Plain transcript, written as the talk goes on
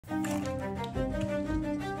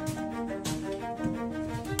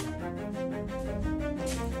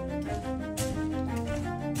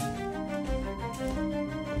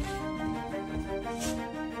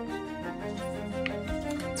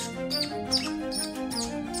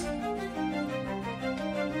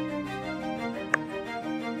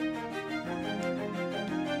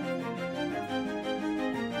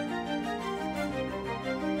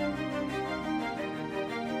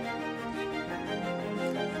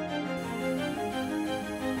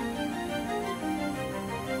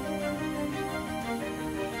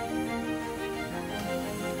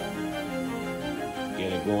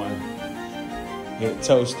get going. Get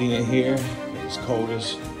toasty in here. It's cold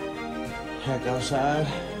as heck outside.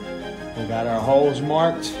 We got our holes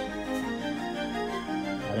marked.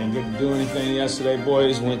 I didn't get to do anything yesterday,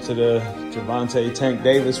 boys. Went to the Gervonta Tank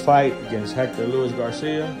Davis fight against Hector Luis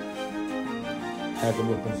Garcia. Heck of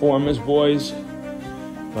a performance, boys.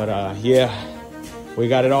 But yeah, we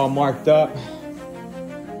got it all marked up.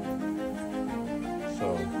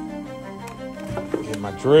 So, get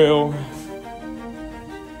my drill.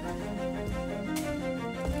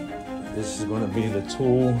 This is gonna be the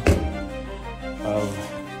tool of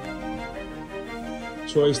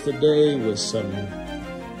choice today with some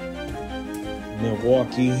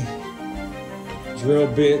Milwaukee drill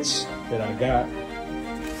bits that I got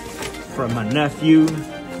from my nephew.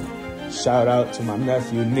 Shout out to my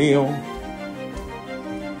nephew, Neil.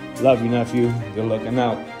 Love you, nephew. Good looking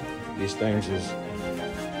out. These things is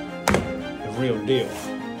the real deal.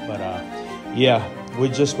 But yeah,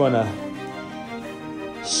 we're just gonna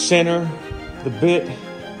center the bit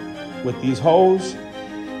with these holes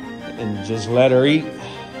and just let her eat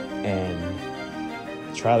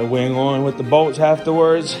and try the wing on with the bolts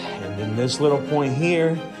afterwards. And then this little point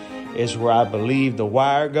here is where I believe the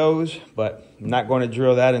wire goes, but I'm not going to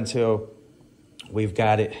drill that until we've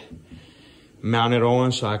got it mounted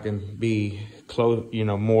on, so I can be close,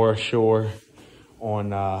 more sure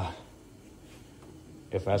on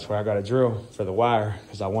if that's where I got to drill for the wire,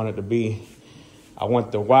 because I want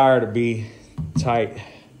the wire to be tight.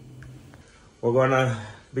 We're gonna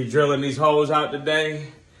be drilling these holes out today.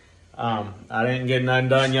 I didn't get none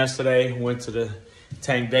done yesterday. Went to the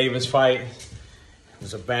Tank Davis fight. It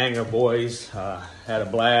was a banger, boys. Had a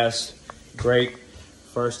blast. Great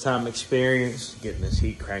first time experience. Getting this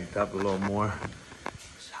heat cranked up a little more.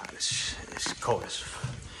 It's cold as,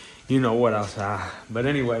 you know what outside. But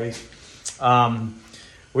anyways,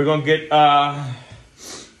 we're gonna get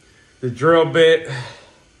the drill bit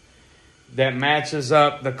that matches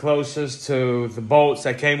up the closest to the bolts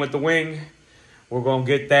that came with the wing. We're gonna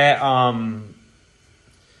get that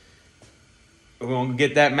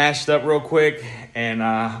matched up real quick, and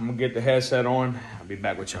I'm gonna get the headset on. I'll be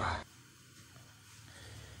back with y'all.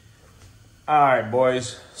 All right,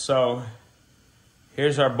 boys. So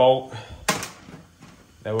here's our bolt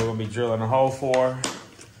that we're gonna be drilling a hole for.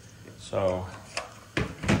 So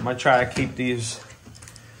I'm gonna try to keep this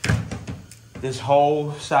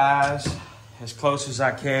hole size as close as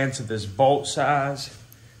I can to this bolt size.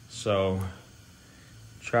 So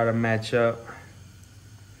try to match up.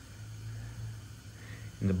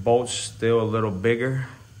 And the bolt's still a little bigger.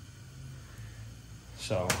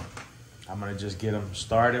 So I'm gonna just get them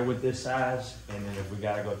started with this size, and then if we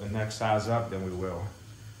gotta go the next size up, then we will.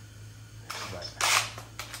 But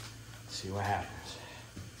see what happens.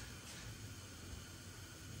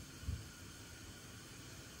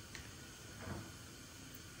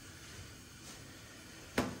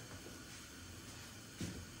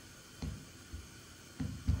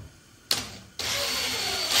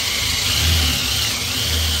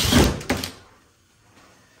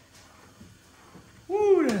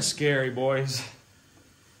 Scary, boys.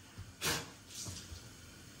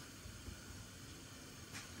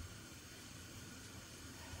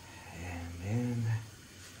 And then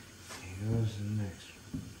here goes the next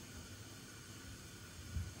one.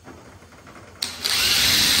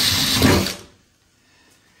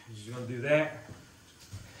 Just gonna do that.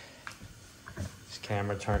 This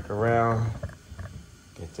camera turned around.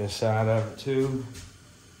 Get this side of it too.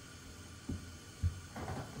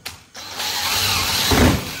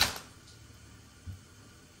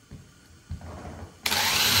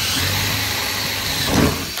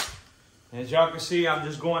 As y'all can see, I'm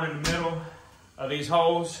just going in the middle of these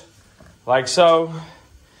holes, like so.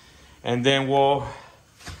 And then we'll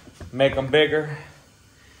make them bigger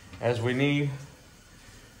as we need.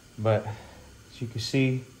 But as you can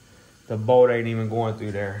see, the bolt ain't even going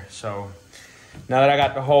through there. So now that I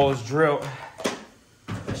got the holes drilled,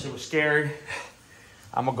 that shit was scary.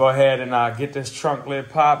 I'm gonna go ahead and get this trunk lid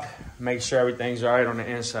popped, make sure everything's all right on the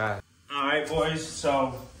inside. All right, boys,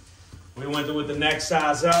 so we went with the next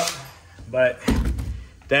size up. But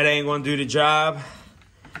that ain't gonna do the job.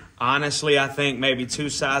 Honestly, I think maybe 2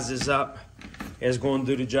 sizes up is gonna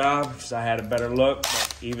do the job, because I had a better look,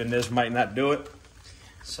 but even this might not do it.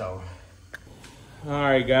 So, all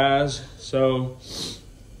right, guys. So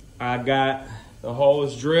I got the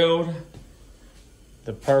holes drilled,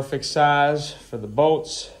 the perfect size for the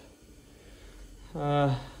bolts.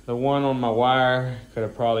 The one on my wire could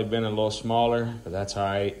have probably been a little smaller, but that's all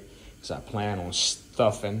right, because I plan on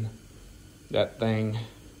stuffing that thing.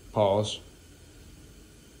 Pause.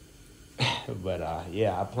 But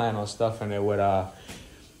yeah, I plan on stuffing it with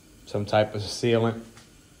some type of sealant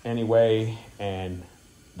anyway, and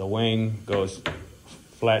the wing goes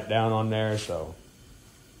flat down on there, so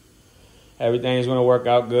everything's gonna work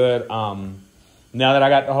out good. Now that I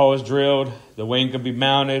got the holes drilled, the wing can be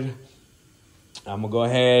mounted. I'm gonna go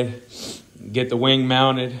ahead, get the wing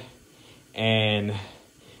mounted, and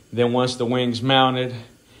then once the wing's mounted,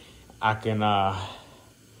 I can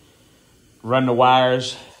run the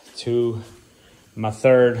wires to my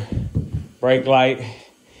third brake light.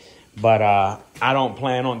 But I don't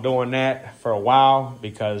plan on doing that for a while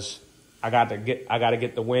because I gotta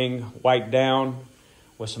get the wing wiped down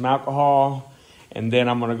with some alcohol, and then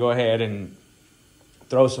I'm gonna go ahead and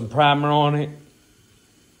throw some primer on it.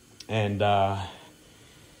 And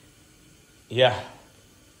yeah,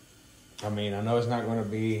 I mean, I know it's not gonna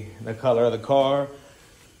be the color of the car,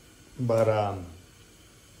 but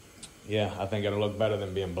yeah, I think it'll look better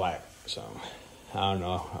than being black. So I don't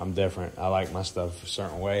know, I'm different. I like my stuff a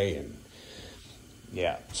certain way, and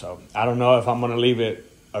yeah, so I don't know if I'm gonna leave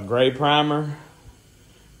it a gray primer,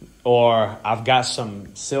 or I've got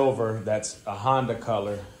some silver that's a Honda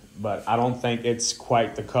color, but I don't think it's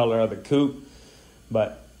quite the color of the coupe,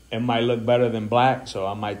 but it might look better than black, so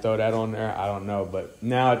I might throw that on there. I don't know, but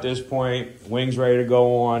now at this point, wings ready to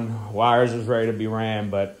go on, wires is ready to be ran,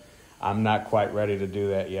 but I'm not quite ready to do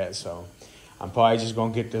that yet, so I'm probably just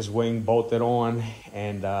gonna get this wing bolted on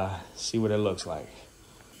and see what it looks like.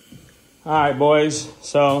 All right, boys,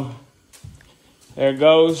 so there it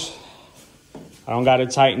goes. I don't got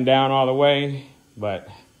it tightened down all the way, but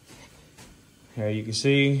here you can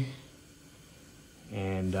see.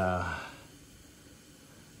 And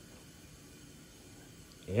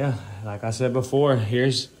yeah, like I said before,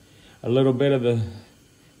 here's a little bit of the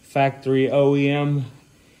factory OEM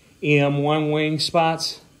EM1 wing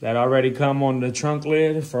spots that already come on the trunk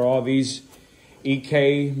lid for all these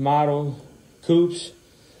EK model coupes.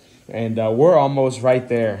 And we're almost right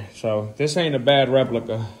there. So this ain't a bad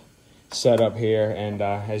replica setup here. And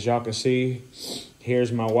as y'all can see,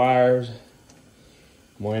 here's my wires.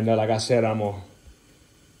 I'm gonna end up, like I said, I'm gonna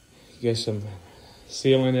get some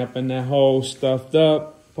sealing up in that hole, stuffed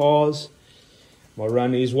up, pause. I'm gonna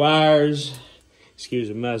run these wires. Excuse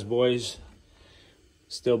the mess, boys.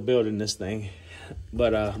 Still building this thing.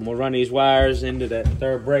 But I'm gonna run these wires into that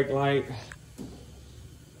third brake light.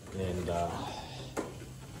 And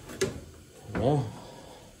yeah,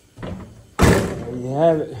 there you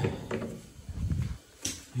have it.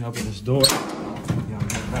 Let me open this door. There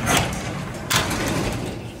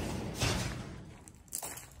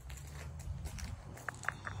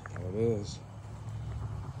it is.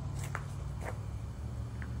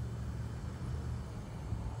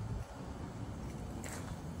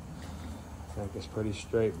 I think it's pretty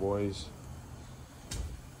straight, boys.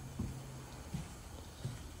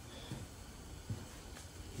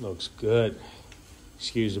 Looks good.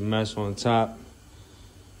 Excuse the mess on top.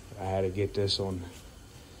 I had to get this on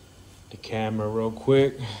the camera real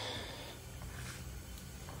quick.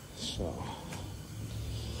 So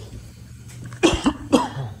that's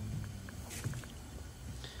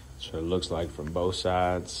what it looks like from both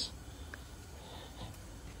sides.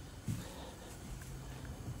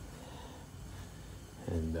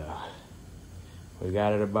 And we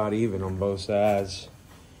got it about even on both sides.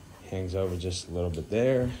 Hangs over just a little bit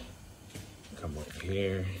there. Come over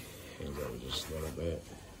here. Hangs over just a little bit.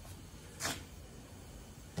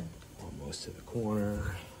 Almost to the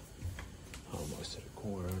corner. Almost to the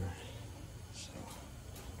corner. So,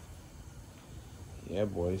 yeah,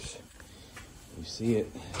 boys. You see it.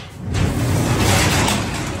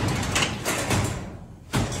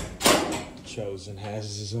 Chosen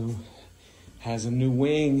has a new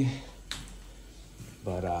wing.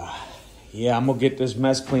 But yeah, I'm gonna get this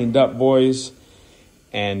mess cleaned up, boys.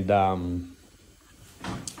 And man,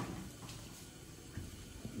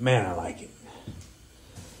 I like it.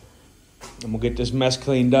 I'm gonna get this mess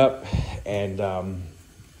cleaned up, and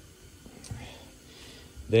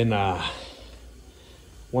then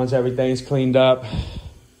once everything's cleaned up,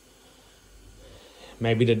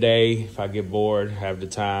 maybe today, if I get bored, have the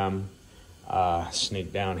time,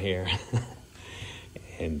 sneak down here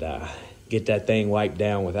and get that thing wiped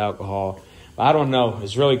down with alcohol. I don't know.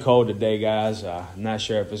 It's really cold today, guys. I'm not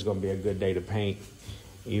sure if it's going to be a good day to paint,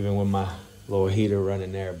 even with my little heater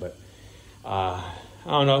running there. But I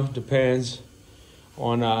don't know. Depends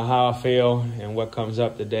on how I feel and what comes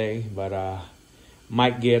up today. But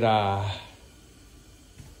might go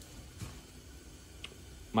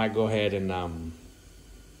ahead and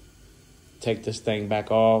take this thing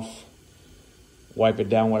back off, wipe it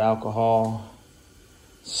down with alcohol,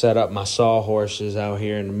 set up my sawhorses out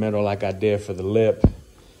here in the middle like I did for the lip,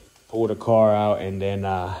 pull the car out, and then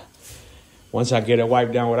once I get it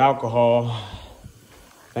wiped down with alcohol,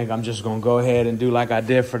 I think I'm just gonna go ahead and do like I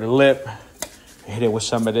did for the lip. Hit it with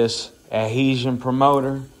some of this adhesion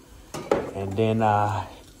promoter, and then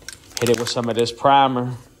hit it with some of this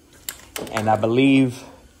primer. And I believe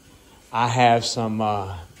I have some,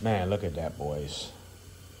 man, look at that, boys.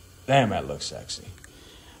 Damn, that looks sexy.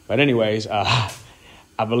 But anyways, I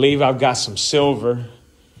believe I've got some silver.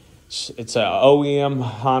 It's a OEM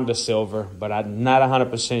Honda silver, but I'm not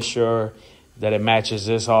 100% sure that it matches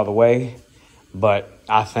this all the way. But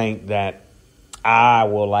I think that I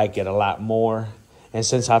will like it a lot more. And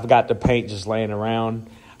since I've got the paint just laying around,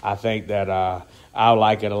 I think that I'll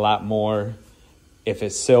like it a lot more if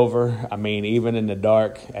it's silver. I mean, even in the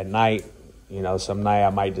dark at night, you know, some night I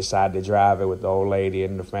might decide to drive it with the old lady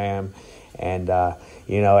and the fam. And,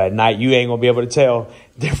 you know, at night you ain't going to be able to tell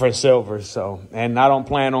different silvers. So, and I don't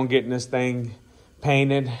plan on getting this thing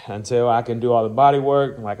painted until I can do all the body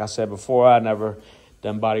work. Like I said before, I never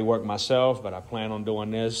done body work myself, but I plan on doing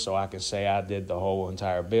this so I can say I did the whole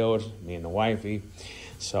entire build, me and the wifey.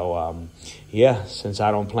 So, yeah, since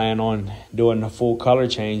I don't plan on doing the full color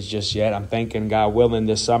change just yet, I'm thinking, God willing,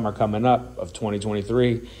 this summer coming up of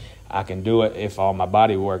 2023, I can do it if all my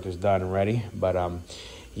body work is done and ready. But,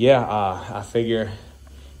 yeah, I figure,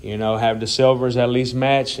 you know, have the silvers at least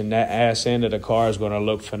match, and that ass end of the car is going to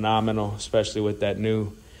look phenomenal, especially with that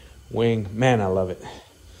new wing. Man, I love it.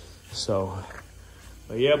 So,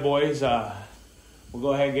 but yeah, boys, we'll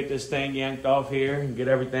go ahead and get this thing yanked off here and get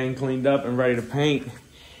everything cleaned up and ready to paint.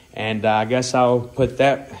 And I guess I'll put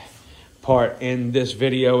that part in this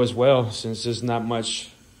video as well, since there's not much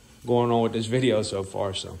going on with this video so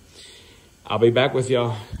far. So I'll be back with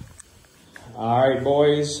y'all. All right,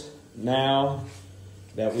 boys, now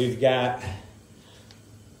that we've got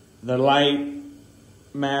the light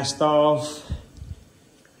masked off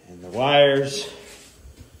and the wires,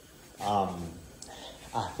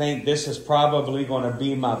 I think this is probably going to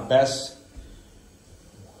be my best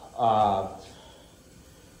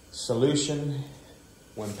solution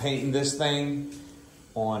when painting this thing,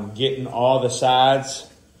 on getting all the sides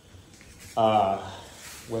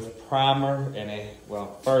with primer and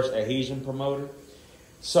first adhesion promoter.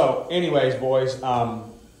 So anyways, boys, I'm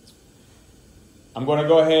going to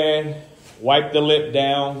go ahead, wipe the lip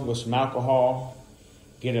down with some alcohol,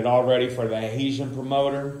 get it all ready for the adhesion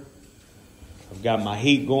promoter. I've got my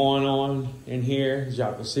heat going on in here, as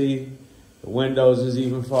y'all can see. The windows is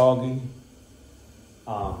even foggy.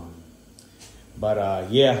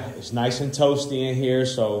 Yeah, it's nice and toasty in here.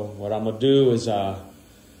 So what I'm gonna do is I'm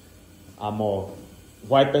gonna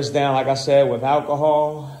wipe this down, like I said, with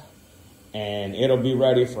alcohol, and it'll be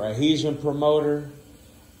ready for adhesion promoter.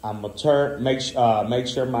 I'm gonna make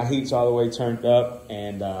sure my heat's all the way turned up,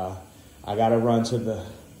 and I gotta run to the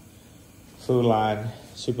Food Line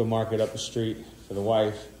supermarket up the street for the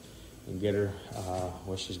wife and get her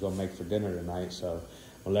what she's gonna make for dinner tonight. So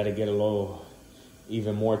I'll let it get a little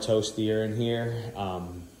even more toastier in here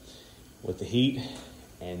with the heat,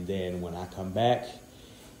 and then when I come back,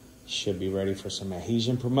 should be ready for some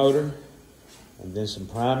adhesion promoter and then some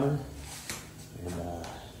primer, and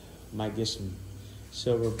might get some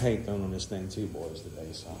silver paint done on this thing too, boys, today.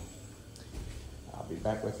 So I'll be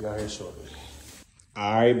back with y'all here shortly.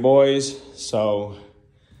 All right, boys, so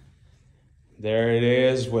there it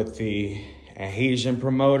is with the adhesion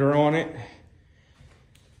promoter on it.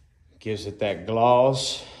 Gives it that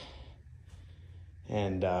gloss,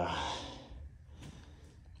 and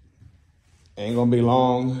ain't gonna be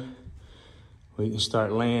long. We can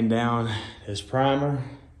start laying down this primer.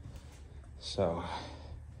 So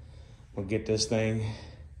we'll get this thing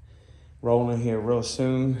rolling here real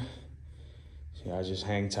soon. So y'all just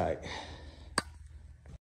hang tight.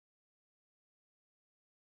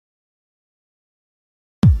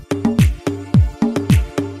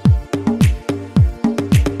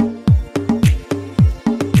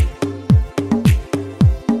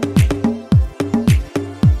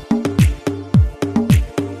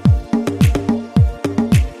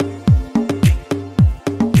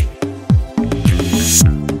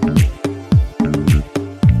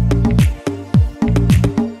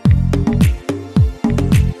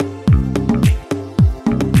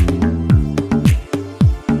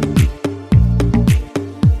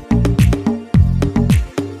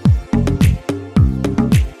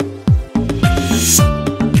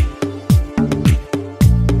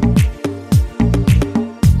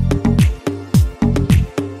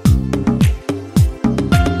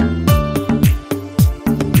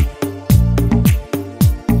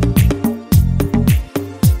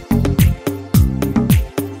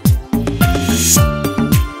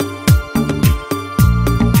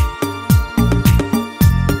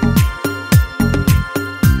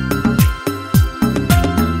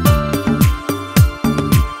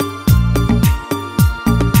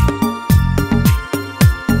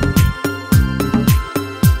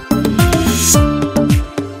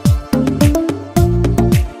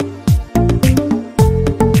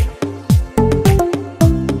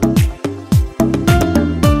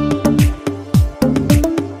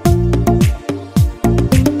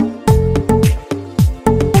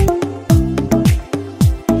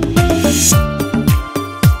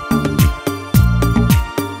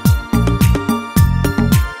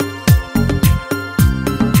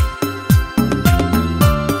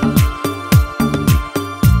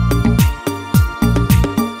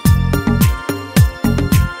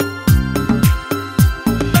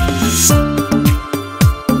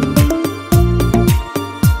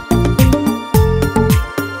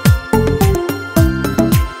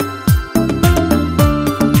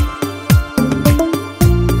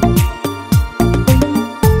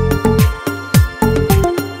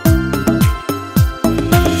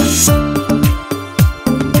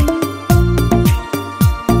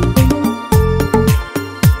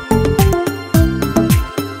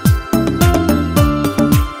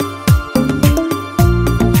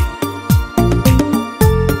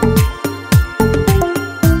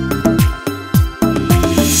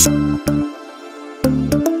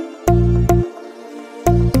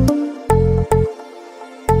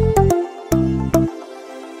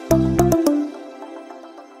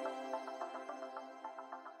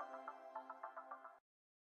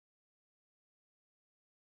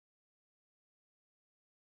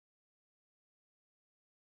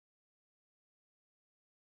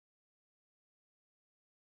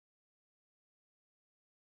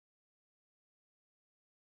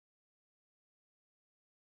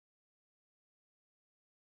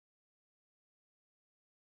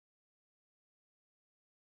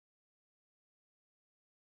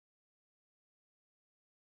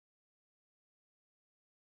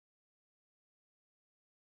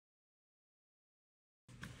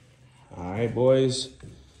 All right, boys.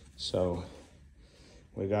 So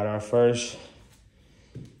we got our first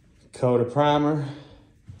coat of primer.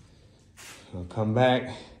 We'll come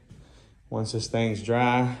back once this thing's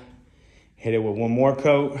dry, hit it with one more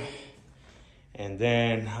coat, and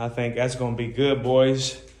then I think that's gonna be good,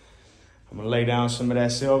 boys. I'm gonna lay down some of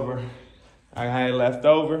that silver I had left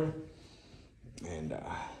over, and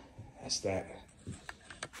that's that.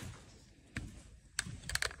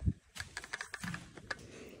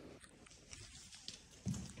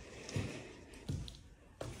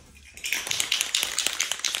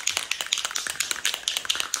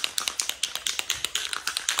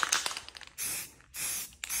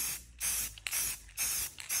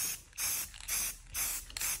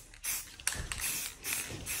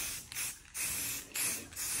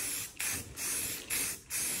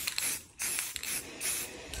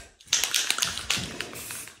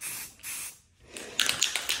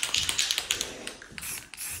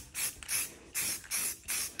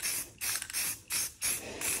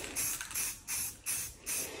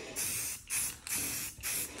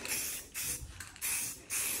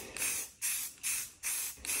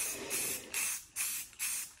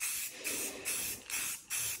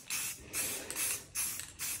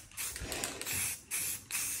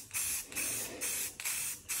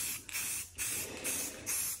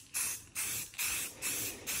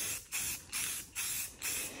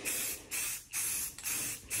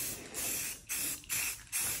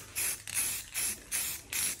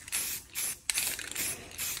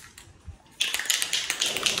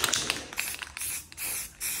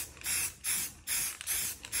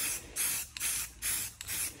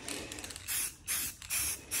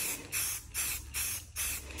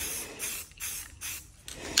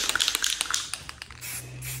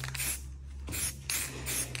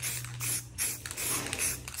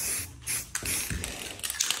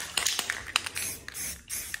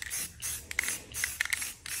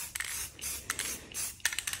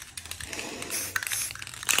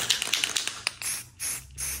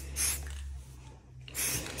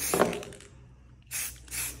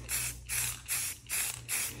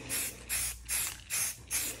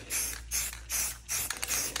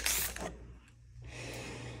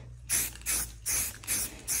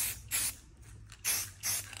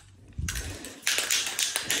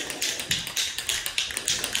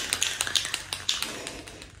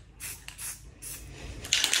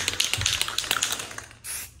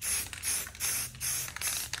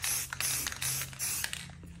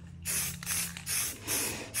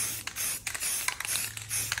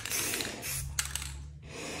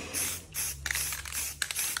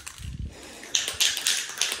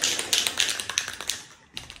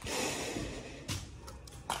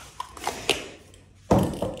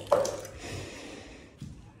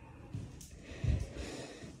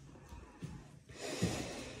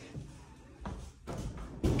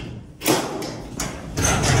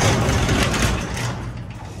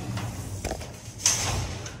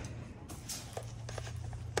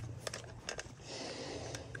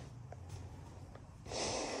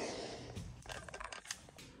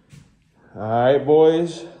 All right,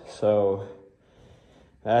 boys, so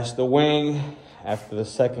that's the wing after the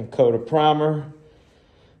second coat of primer.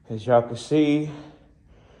 As y'all can see,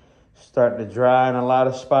 starting to dry in a lot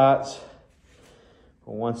of spots.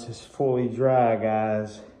 But once it's fully dry,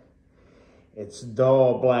 guys, it's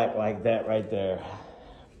dull black like that right there.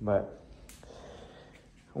 But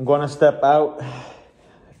I'm gonna step out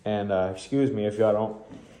and excuse me if y'all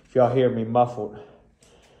hear me muffled.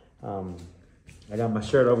 I got my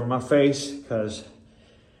shirt over my face because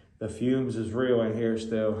the fumes is real in here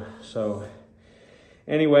still. So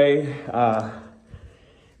anyway, I'm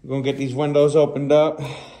gonna get these windows opened up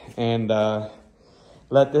and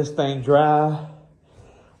let this thing dry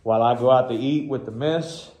while I go out to eat with the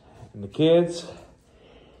miss and the kids.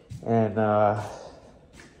 And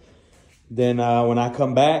then when I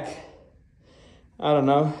come back, I don't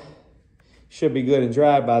know, should be good and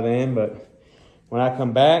dry by then, but when I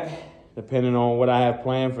come back, depending on what I have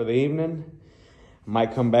planned for the evening, I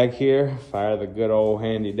might come back here, fire the good old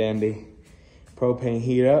handy dandy propane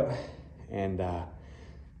heat up, and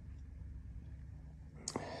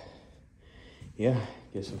yeah,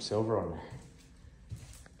 get some silver on there.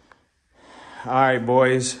 All right,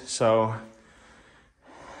 boys, so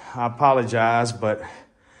I apologize, but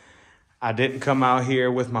I didn't come out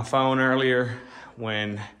here with my phone earlier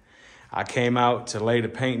when I came out to lay the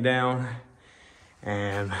paint down,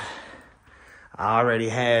 and I already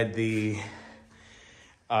had the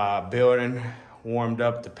building warmed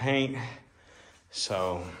up to paint,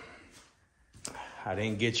 so I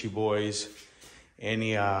didn't get you boys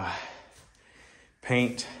any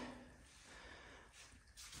paint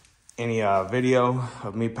any video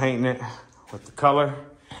of me painting it with the color.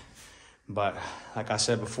 But like I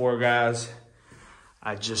said before, guys,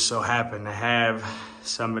 I just so happen to have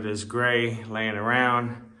some of this gray laying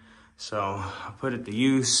around. So I put it to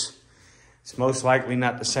use. It's most likely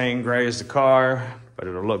not the same gray as the car, but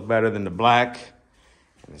it'll look better than the black.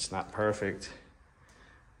 And it's not perfect,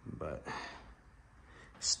 but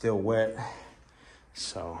it's still wet.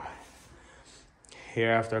 So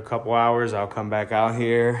here after a couple hours, I'll come back out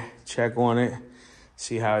here, check on it,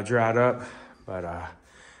 see how it dried up. But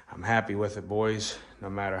I'm happy with it, boys, no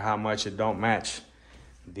matter how much it don't match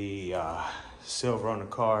the silver on the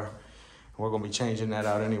car. We're gonna be changing that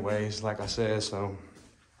out anyways, like I said. So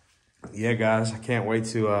yeah, guys, I can't wait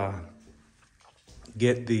to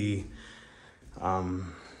get the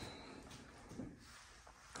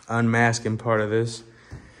unmasking part of this.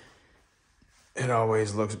 It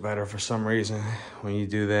always looks better for some reason when you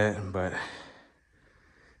do that. But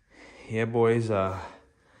yeah, boys, there's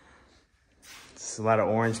a lot of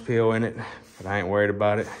orange peel in it, but I ain't worried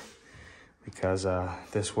about it because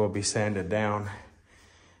this will be sanded down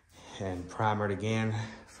and primered again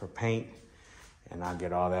for paint, and I'll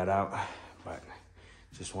get all that out. But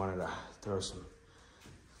just wanted to throw some,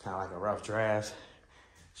 kind of like a rough draft.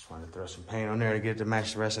 Just wanted to throw some paint on there to get it to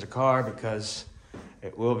match the rest of the car, because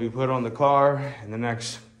it will be put on the car in the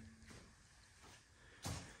next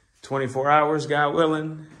 24 hours, God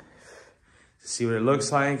willing, to see what it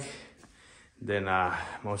looks like. Then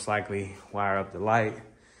most likely wire up the light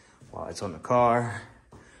while it's on the car.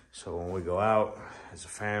 So when we go out as a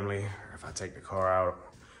family, or if I take the car out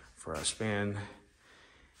for a spin,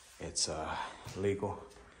 it's legal.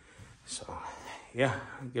 So yeah,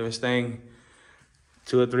 I'll give this thing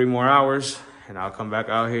 2 or 3 more hours and I'll come back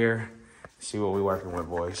out here, see what we're working with,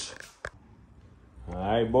 boys. All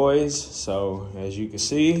right, boys, so as you can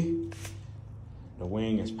see, the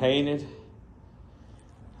wing is painted.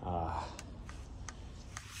 I'm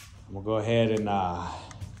gonna go ahead and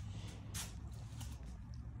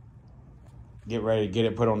get ready to get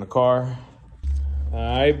it put on the car. All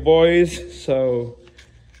right, boys, so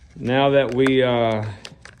now that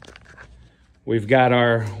we've got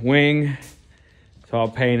our wing, it's all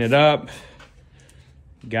painted up,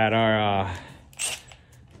 got our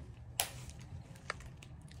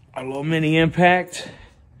little mini impact,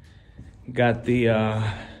 got the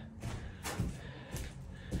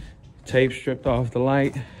tape stripped off the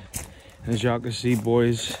light. As y'all can see,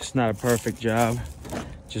 boys, it's not a perfect job.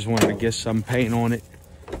 Just wanted to get some paint on it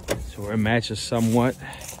so it matches somewhat.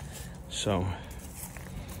 So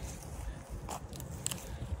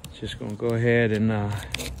just gonna go ahead and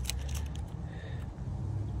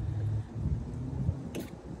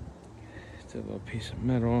take a little piece of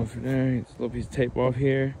metal off of there, it's a little piece of tape off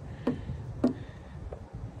here.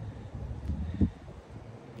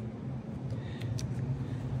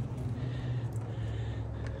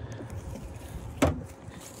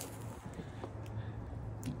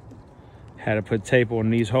 Had to put tape on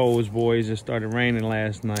these holes, boys. It started raining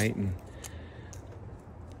last night and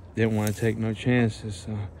didn't want to take no chances.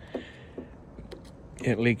 So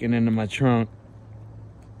it leaking into my trunk.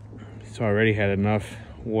 It's already had enough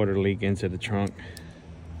water leak into the trunk.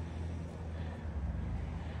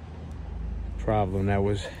 Problem that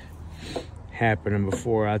was happening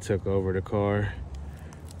before I took over the car.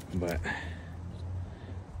 But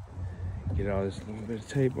get all this little bit of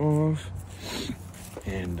tape off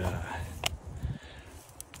and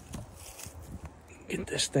get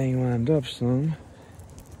this thing lined up some.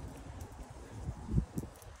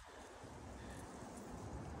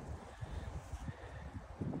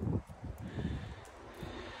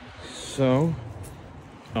 So,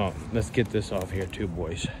 oh, let's get this off here too,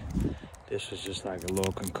 boys. This was just like a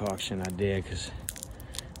little concoction I did because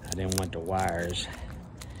I didn't want the wires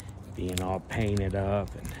being all painted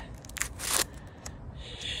up and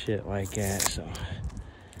shit like that. So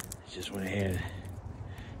I just went ahead and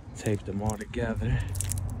taped them all together.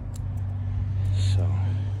 So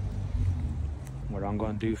what I'm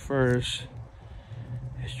gonna do first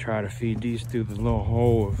is try to feed these through the little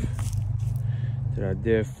hole that I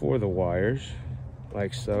did for the wires,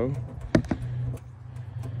 like so.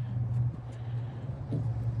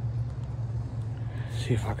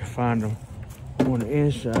 See if I can find them on the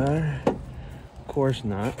inside. Of course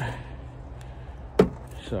not.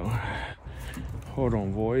 So hold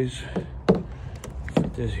on, boys.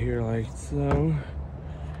 Put this here like so,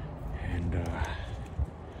 and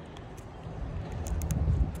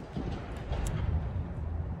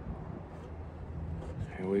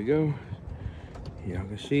there we go. Y'all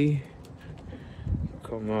can see,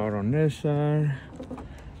 come out on this side.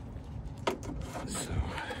 So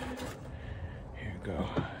here we go.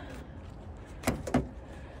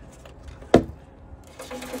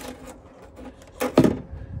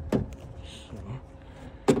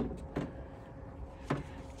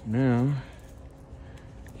 Now,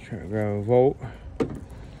 try to grab a Volt.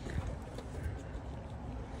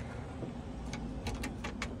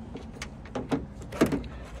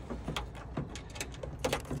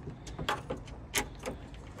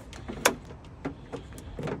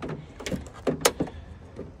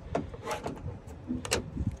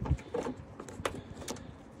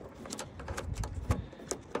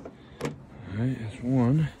 All right, that's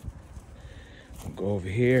one. We'll go over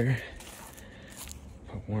here,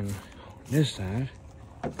 put one on this side,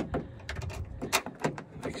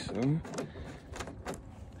 like so.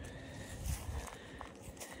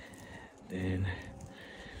 Then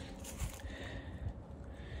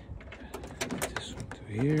put this one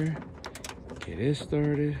through here, get it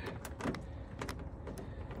started.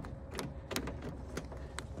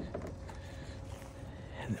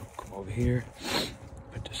 And then we'll come over here,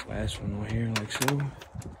 put this last one on here like so.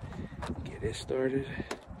 Get it started.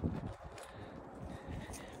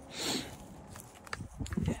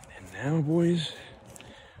 And then now, boys,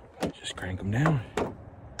 just crank them down.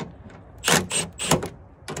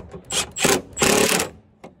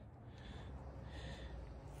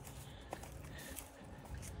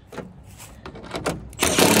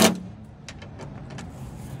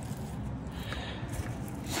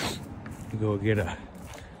 Go get a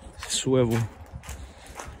swivel.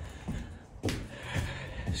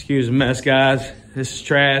 Excuse the mess, guys. This is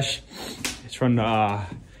trash. It's from the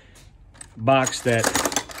box that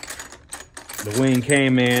the wing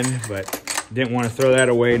came in, but didn't want to throw that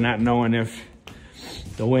away, not knowing if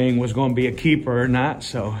the wing was going to be a keeper or not.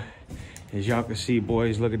 So as y'all can see,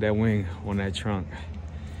 boys, look at that wing on that trunk.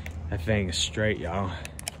 That thing is straight, y'all.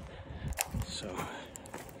 So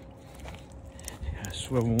yeah,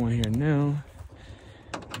 swivel one here now.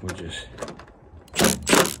 We'll just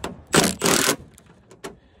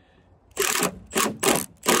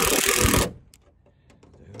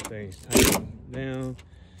things tighten down.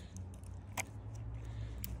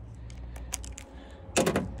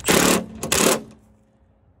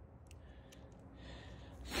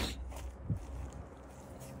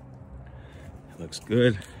 It looks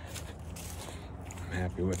good. I'm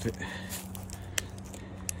happy with it.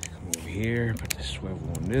 Come over here, put the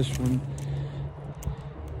swivel on this one.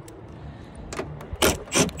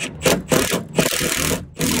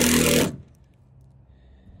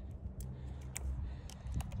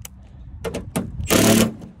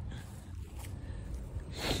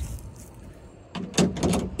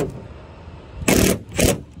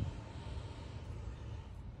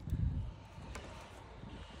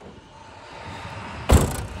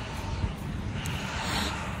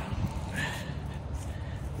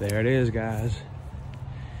 There it is, guys.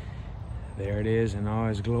 There it is in all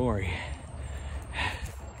its glory.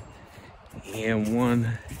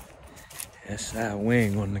 EM1 SI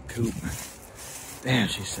wing on the coupe. Damn,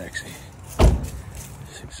 she's sexy.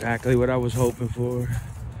 It's exactly what I was hoping for.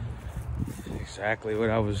 It's exactly what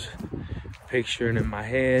I was picturing in my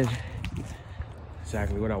head.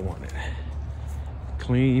 Exactly what I wanted.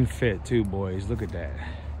 Clean fit too, boys. Look at that.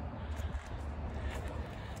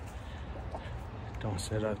 Don't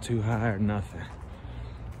set up too high or nothing.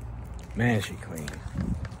 Man, she clean.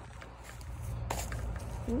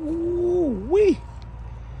 Ooh-wee.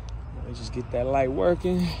 Let me just get that light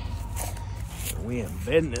working. We in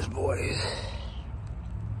business, boys.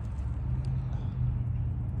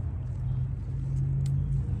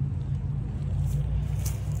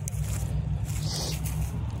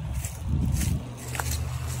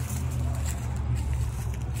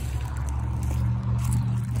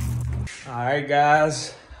 All right,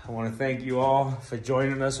 guys, I want to thank you all for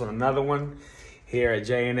joining us on another one here at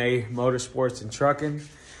J&A Motorsports and Trucking.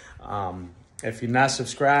 If you're not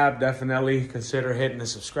subscribed, definitely consider hitting the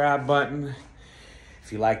subscribe button.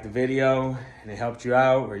 If you liked the video and it helped you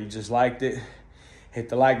out, or you just liked it, hit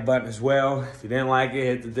the like button as well. If you didn't like it,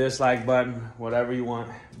 hit the dislike button, whatever you want.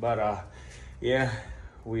 But yeah,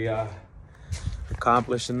 we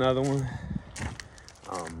accomplished another one.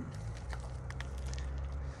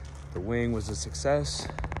 The wing was a success.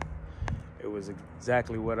 It was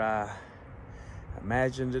exactly what I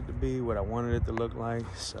imagined it to be, what I wanted it to look like.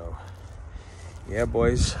 So yeah,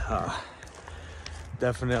 boys,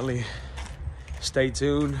 definitely stay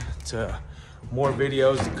tuned to more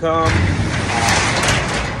videos to come.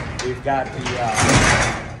 We've got the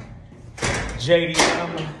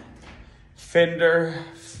JDM fender,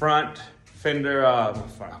 front fender,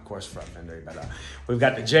 of course front fender, but we've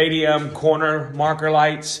got the JDM corner marker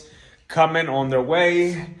lights coming on their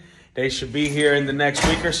way. They should be here in the next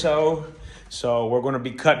week or so. So we're going to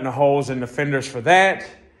be cutting the holes in the fenders for that.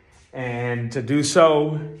 And to do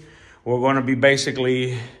so, we're going to be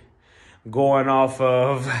basically going off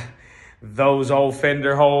of those old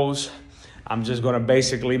fender holes. I'm just going to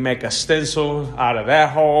basically make a stencil out of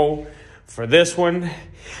that hole for this one.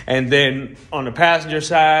 And then on the passenger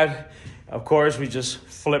side, of course, we just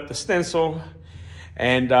flip the stencil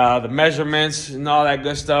and the measurements and all that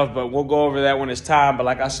good stuff. But we'll go over that when it's time. But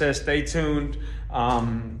like I said, stay tuned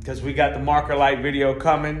because we got the marker light video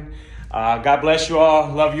coming. God bless you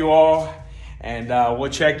all. Love you all. And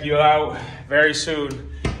we'll check you out very soon.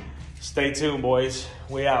 Stay tuned, boys.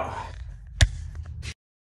 We out.